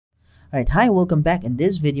Alright, hi, welcome back. In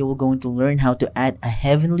this video, we're going to learn how to add a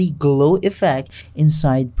heavenly glow effect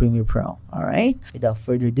inside Premiere Pro. Alright, without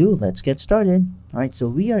further ado, let's get started. Alright, so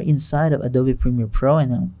we are inside of Adobe Premiere Pro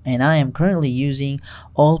and I am currently using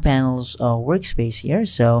all panels workspace here.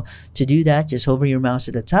 So to do that, just hover your mouse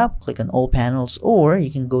at the top, click on all panels, or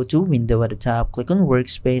you can go to window at the top, click on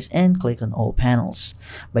workspace and click on all panels.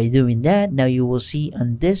 By doing that, now you will see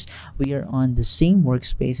on this, we are on the same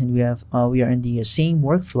workspace and we are in the same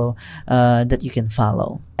workflow that you can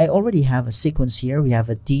follow. I already have a sequence here. We have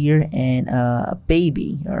a deer and a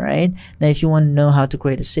baby. All right, now if you want to know how to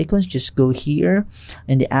create a sequence, just go here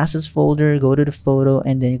in the assets folder, go to the photo,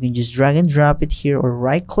 and then you can just drag and drop it here or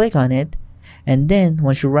right click on it. And then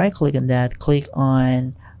once you right click on that, click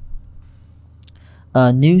on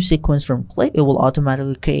a new sequence from clip. It will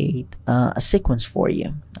automatically create a sequence for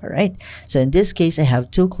you. All right, so in this case, I have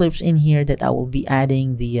two clips in here that I will be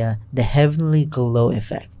adding the heavenly glow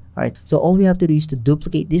effect. All right, so all we have to do is to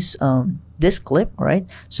duplicate this this clip. All right,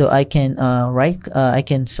 so I can I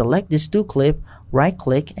can select this two clip, right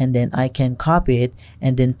click, and then I can copy it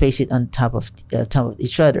and then paste it on top of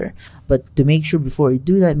each other. But to make sure, before you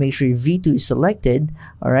do that, make sure your V2 is selected.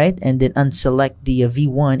 All right, and then unselect the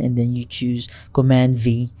V1 and then you choose Command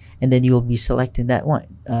V, and then you'll be selecting that one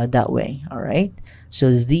that way. All right,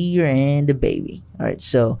 so the deer and the baby. All right,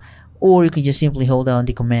 so or you can just simply hold down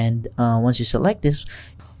the command once you select this,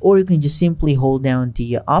 or you can just simply hold down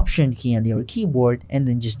the option key on your keyboard and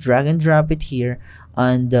then just drag and drop it here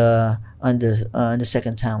on the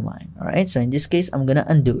second timeline. All right, so in this case, I'm gonna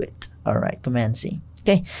undo it. All right, Command C.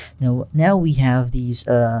 Okay, now we have these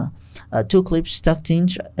two clips stuck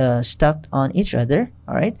on each other.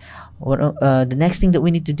 All right, the next thing that we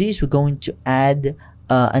need to do is we're going to add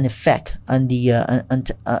an effect on the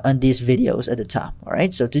on these videos at the top. All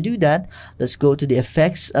right, so to do that, let's go to the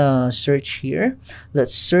effects search here.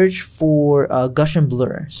 Let's search for Gaussian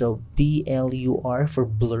Blur, so BLUR for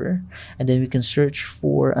blur, and then we can search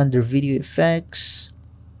for under video effects.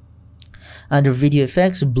 Under video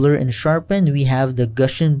effects, blur and sharpen, we have the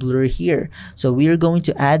Gaussian Blur here. So we are going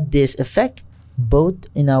to add this effect both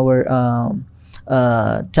in our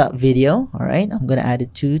top video. All right, I'm gonna add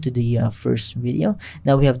it to the first video.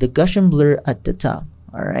 Now we have the Gaussian Blur at the top.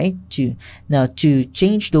 All right, now to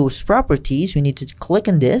change those properties, we need to click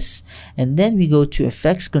on this, and then we go to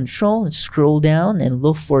effects control and scroll down and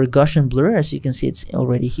look for Gaussian Blur. As you can see, it's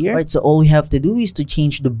already here. All right, so all we have to do is to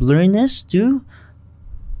change the blurriness to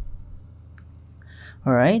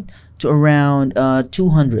around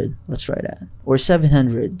 200. Let's try that, or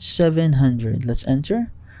 700. Let's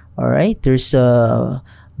enter. All right, there's a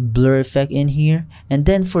blur effect in here, and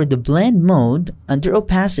then for the blend mode, under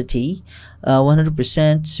opacity,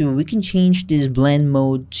 100%, so we can change this blend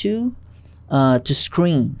mode to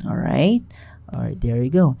screen. All right, there you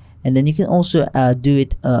go. And then you can also do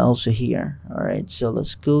it also here. All right, so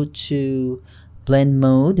let's go to blend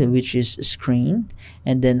mode, which is screen,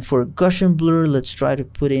 and then for Gaussian Blur, let's try to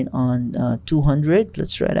put it on 200.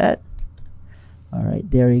 Let's try that. All right,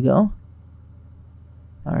 there you go.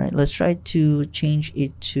 All right, let's try to change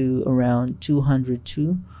it to around 200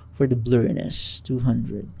 too for the blurriness.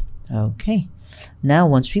 200. Okay, now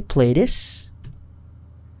once we play this,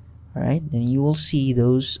 all right, then you will see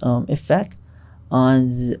those effect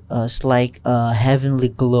on like heavenly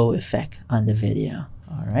glow effect on the video.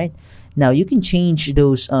 All right, now you can change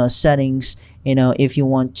those settings, you know, if you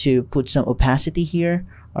want to put some opacity here.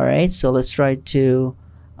 All right, so let's try to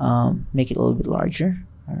make it a little bit larger.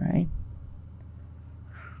 All right.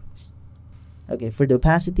 Okay, for the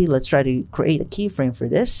opacity, let's try to create a keyframe for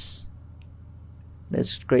this.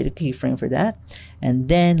 Let's create a keyframe for that. And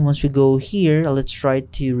then once we go here, let's try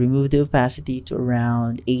to remove the opacity to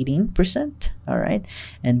around 18%. All right.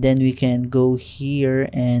 And then we can go here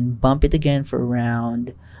and bump it again for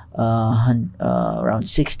around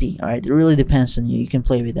 60. All right, it really depends on you. You can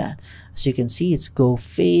play with that. So you can see it's go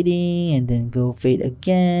fading and then go fade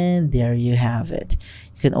again. There you have it.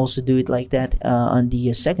 You can also do it like that on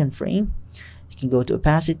the second frame. You can go to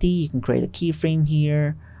opacity, you can create a keyframe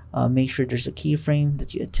here, make sure there's a keyframe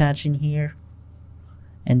that you attach in here,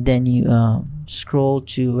 and then you scroll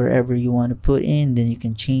to wherever you want to put in. Then you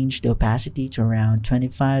can change the opacity to around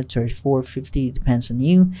 25, 34, 50, depends on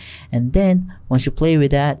you. And then once you play with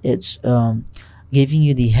that, it's giving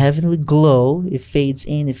you the heavenly glow. It fades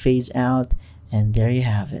in, it fades out, and there you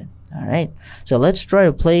have it. All right, so let's try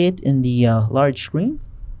to play it in the large screen.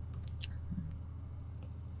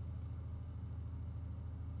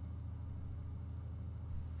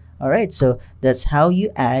 Alright, so that's how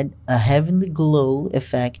you add a heavenly glow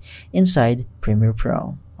effect inside Premiere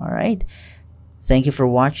Pro. Alright, thank you for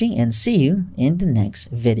watching and see you in the next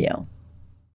video.